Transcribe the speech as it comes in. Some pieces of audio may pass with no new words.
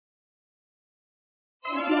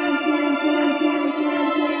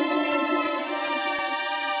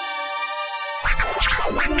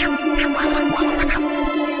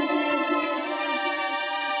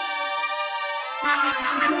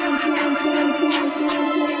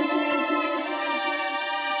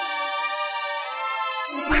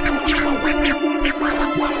A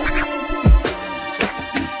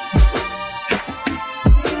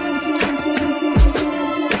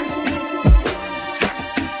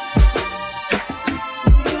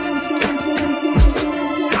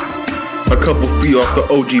couple feet off the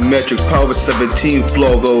OG metrics, power 17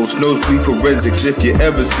 flaw those, nosebleed forensics. If you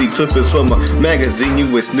ever see clippings from a magazine,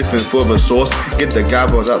 you were sniffing for the source. Get the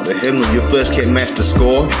goggles out the hymnal, your flesh can't match the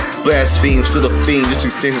score. Blaspheme, still a fiend, just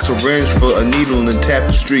exchange a syringe for a needle and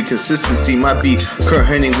tapestry. Consistency might be Kurt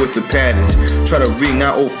Hennig with the patterns. Try to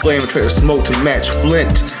reignite old flame, try to smoke to match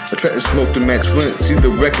flint. I try to smoke to match flint. See the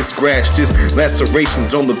record scratch, just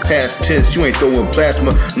lacerations on the past tense. You ain't throwing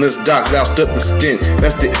plasma unless Doc loused up the stint.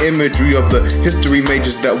 That's the imagery of the history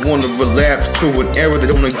majors that want to relapse to an era that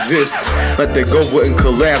don't exist. Let their go and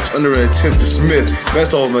collapse under an attempt to smith.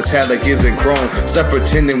 That's all metallic isn't chrome. Stop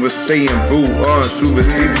pretending we're saying boo earns through the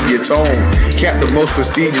sepia tone. Cap the most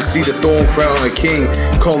prestigious, see the thorn crown on a king.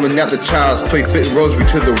 Calling out the child's play, fitting Roseby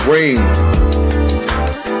to the ring.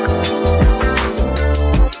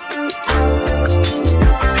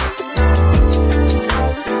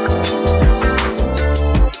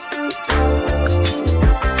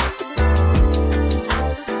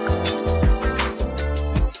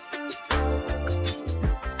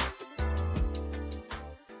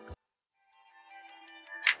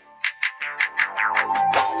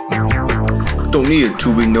 Don't need a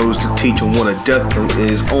two-week notice to teach on what a death note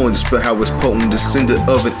is, only to spell how it's potent. Descendant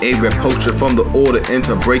of an Arab poacher from the order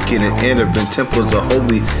enter, breaking and enter. Temples are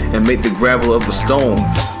holy and make the gravel of the stone.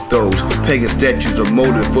 Those pagan statues are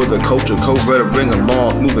molded for the culture. Covert bring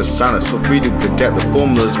along moving silence for freedom to adapt the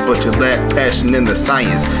formulas, but you lack passion in the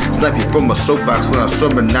science. Slap you from a soapbox when I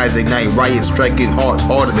sermonize, ignite riots, striking hearts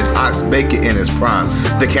harder than ox bacon in its prime.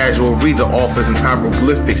 The casual reader offers in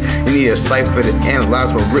hieroglyphics. You need a cipher to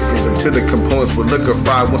analyze my writtens until the components were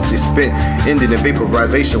liquefied once they spent, ending in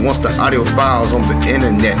vaporization once the audio files on the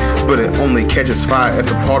internet. But it only catches fire if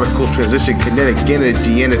the particles transition kinetic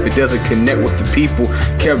energy, and if it doesn't connect with the people,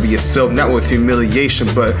 carry yourself not with humiliation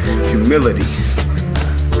but humility.